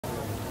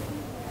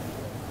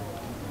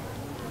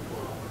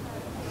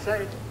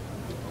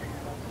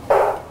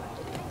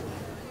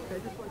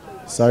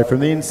So from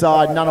the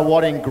inside,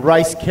 Nunawading,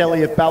 Grace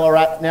Kelly of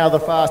Ballarat, now the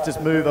fastest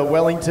mover,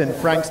 Wellington,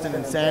 Frankston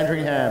and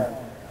Sandringham.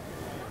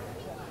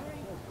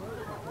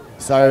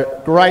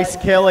 So Grace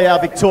Kelly, our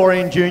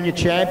Victorian junior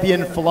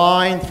champion,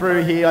 flying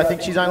through here. I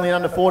think she's only an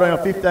under 14 or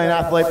 15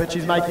 athlete, but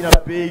she's making a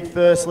big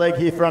first leg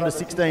here for under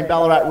 16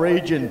 Ballarat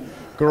region.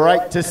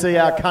 Great to see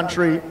our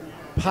country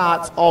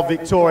parts of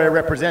Victoria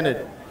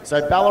represented.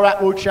 So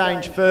Ballarat will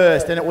change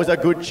first, and it was a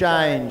good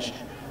change.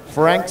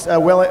 Frankston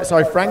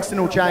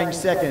will change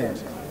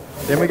second.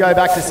 Then we go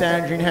back to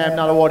Sandringham,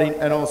 Nunawading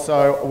and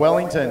also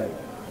Wellington.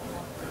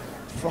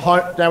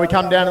 Now we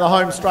come down to the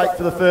home straight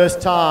for the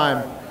first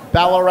time.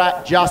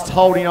 Ballarat just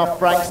holding off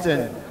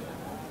Frankston.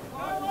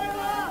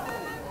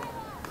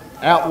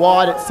 Out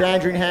wide at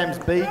Sandringham's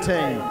B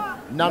team.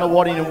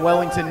 Nunawading and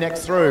Wellington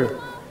next through.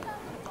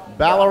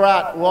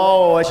 Ballarat,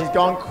 whoa, she's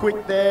gone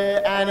quick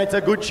there, and it's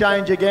a good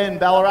change again.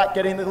 Ballarat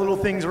getting the little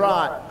things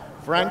right.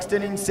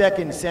 Frankston in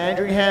second.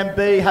 Sandringham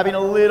B having a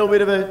little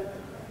bit of a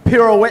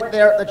pirouette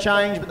there at the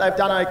change, but they've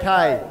done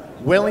okay.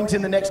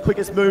 Wellington, the next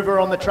quickest mover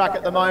on the track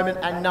at the moment,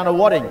 and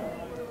Nunawading.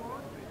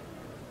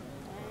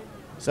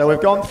 So we've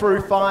gone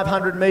through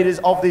 500 metres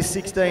of this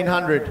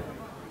 1600.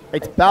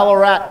 It's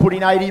Ballarat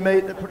putting 80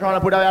 metres, trying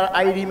to put out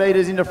 80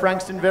 metres into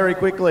Frankston very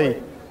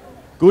quickly.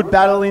 Good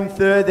battle in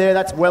third there.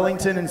 That's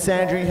Wellington and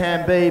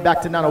Sandringham B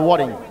back to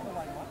Nunawading.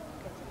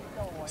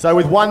 So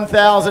with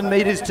 1,000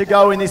 metres to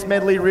go in this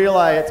medley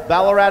relay, it's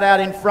Ballarat out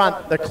in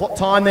front. The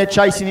time they're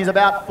chasing is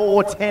about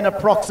 4:10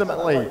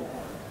 approximately.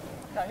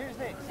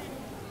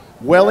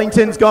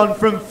 Wellington's gone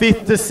from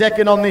 5th to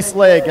 2nd on this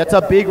leg. That's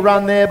a big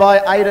run there by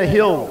Ada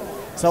Hill.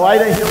 So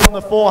Ada Hill on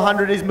the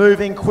 400 is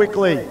moving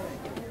quickly.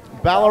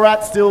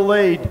 Ballarat still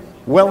lead.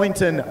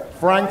 Wellington,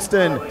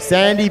 Frankston,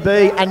 Sandy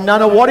B and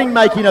Nunawading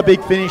making a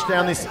big finish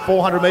down this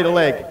 400 metre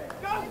leg.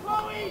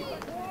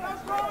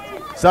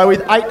 So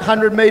with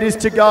 800 metres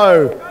to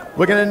go,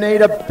 we're going to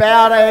need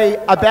about a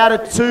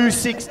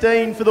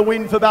 2:16 for the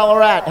win for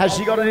Ballarat. Has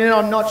she got it in?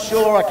 I'm not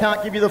sure. I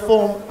can't give you the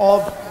form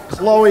of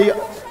Chloe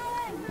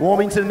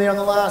Warmington there on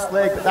the last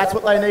leg, but that's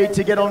what they need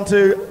to get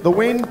onto the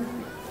win.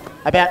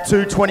 About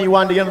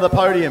 2:21 to get on the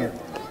podium.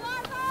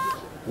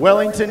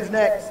 Wellington's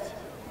next.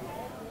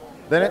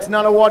 Then it's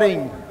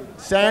Nunawading,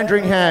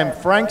 Sandringham,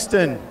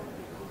 Frankston.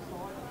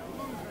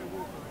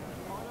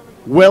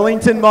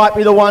 Wellington might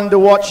be the one to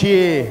watch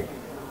here.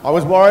 I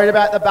was worried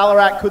about the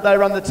Ballarat, could they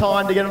run the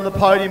time to get on the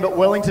podium, but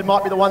Wellington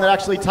might be the one that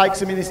actually takes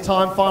them in this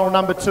time final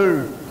number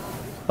 2.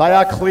 They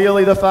are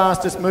clearly the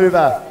fastest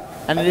mover,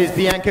 and it is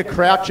Bianca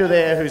Croucher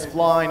there who's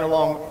flying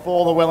along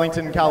for the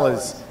Wellington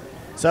colours.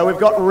 So we've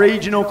got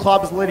regional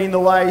clubs leading the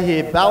way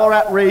here.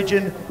 Ballarat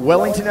region,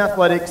 Wellington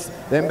Athletics,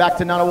 then back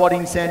to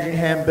Nunawading,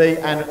 Sandringham B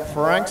and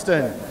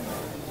Frankston.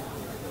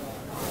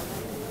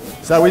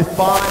 So with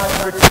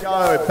 500 to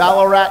go,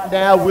 Ballarat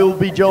now will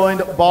be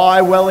joined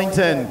by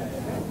Wellington.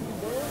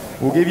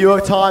 We'll give you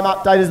a time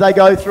update as they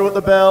go through at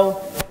the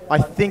bell. I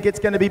think it's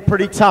going to be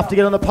pretty tough to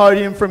get on the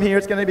podium from here.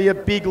 It's going to be a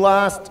big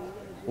last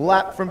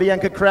lap from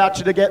Bianca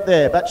Croucher to get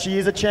there, but she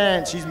is a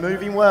chance. She's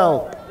moving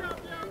well.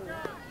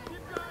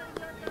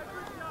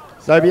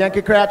 So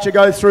Bianca Croucher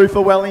goes through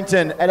for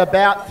Wellington at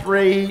about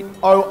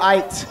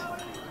 3:08.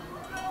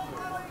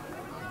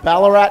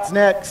 Ballarat's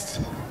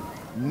next.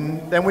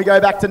 Then we go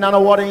back to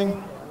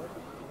Nunawading,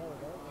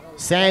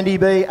 Sandy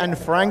B and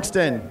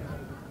Frankston.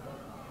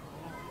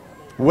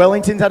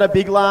 Wellington's had a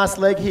big last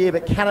leg here,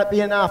 but can it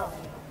be enough?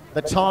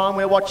 The time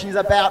we're watching is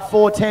about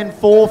 4:10,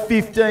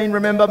 4:15,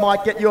 remember,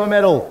 might get you a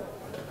medal.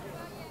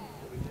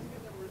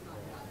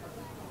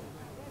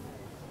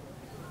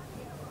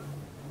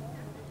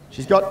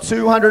 She's got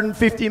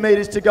 250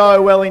 metres to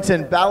go,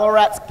 Wellington.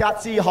 Ballarat's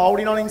Gutsy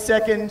holding on in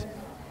second.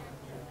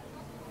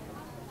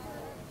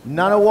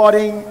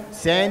 Nunawading,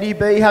 Sandy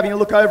B having a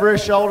look over her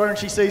shoulder, and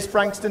she sees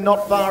Frankston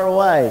not far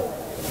away.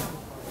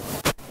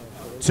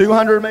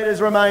 200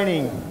 metres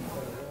remaining.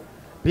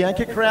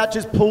 Bianca Crouch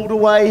has pulled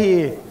away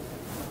here.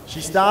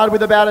 She started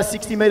with about a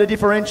 60 metre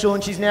differential,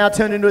 and she's now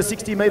turned into a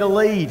 60 metre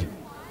lead.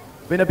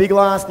 Been a big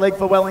last leg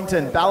for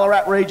Wellington.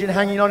 Ballarat region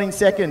hanging on in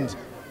second.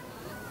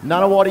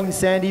 Nunawading,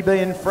 Sandy B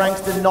and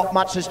Frankston, not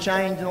much has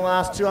changed in the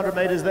last 200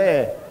 metres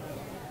there.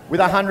 With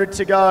 100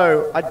 to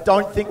go, I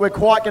don't think we're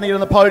quite going to get on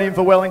the podium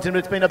for Wellington, but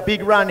it's been a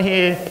big run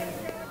here.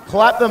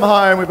 Clap them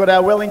home. We've got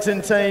our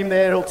Wellington team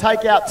there. It'll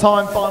take out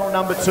time final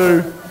number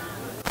 2.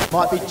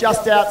 Might be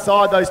just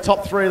outside those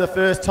top 3 of the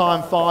first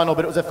time final,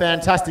 but it was a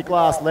fantastic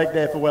last leg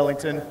there for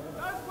Wellington.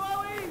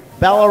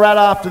 Ballarat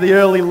after the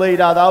early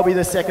leader, they'll be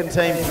the second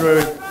team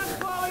through.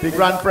 Big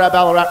run for our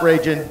Ballarat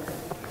region.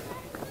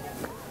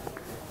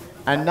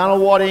 And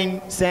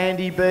Nunawading,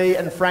 Sandy B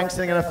and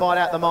Frankston are going to fight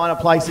out the minor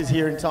places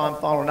here in time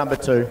final number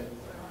 2.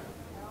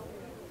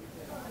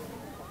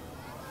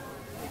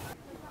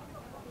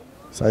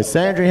 So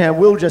Sandringham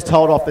will just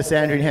hold off the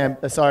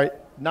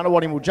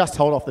Nunawading will just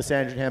hold off the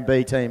Sandringham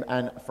B team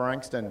and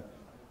Frankston.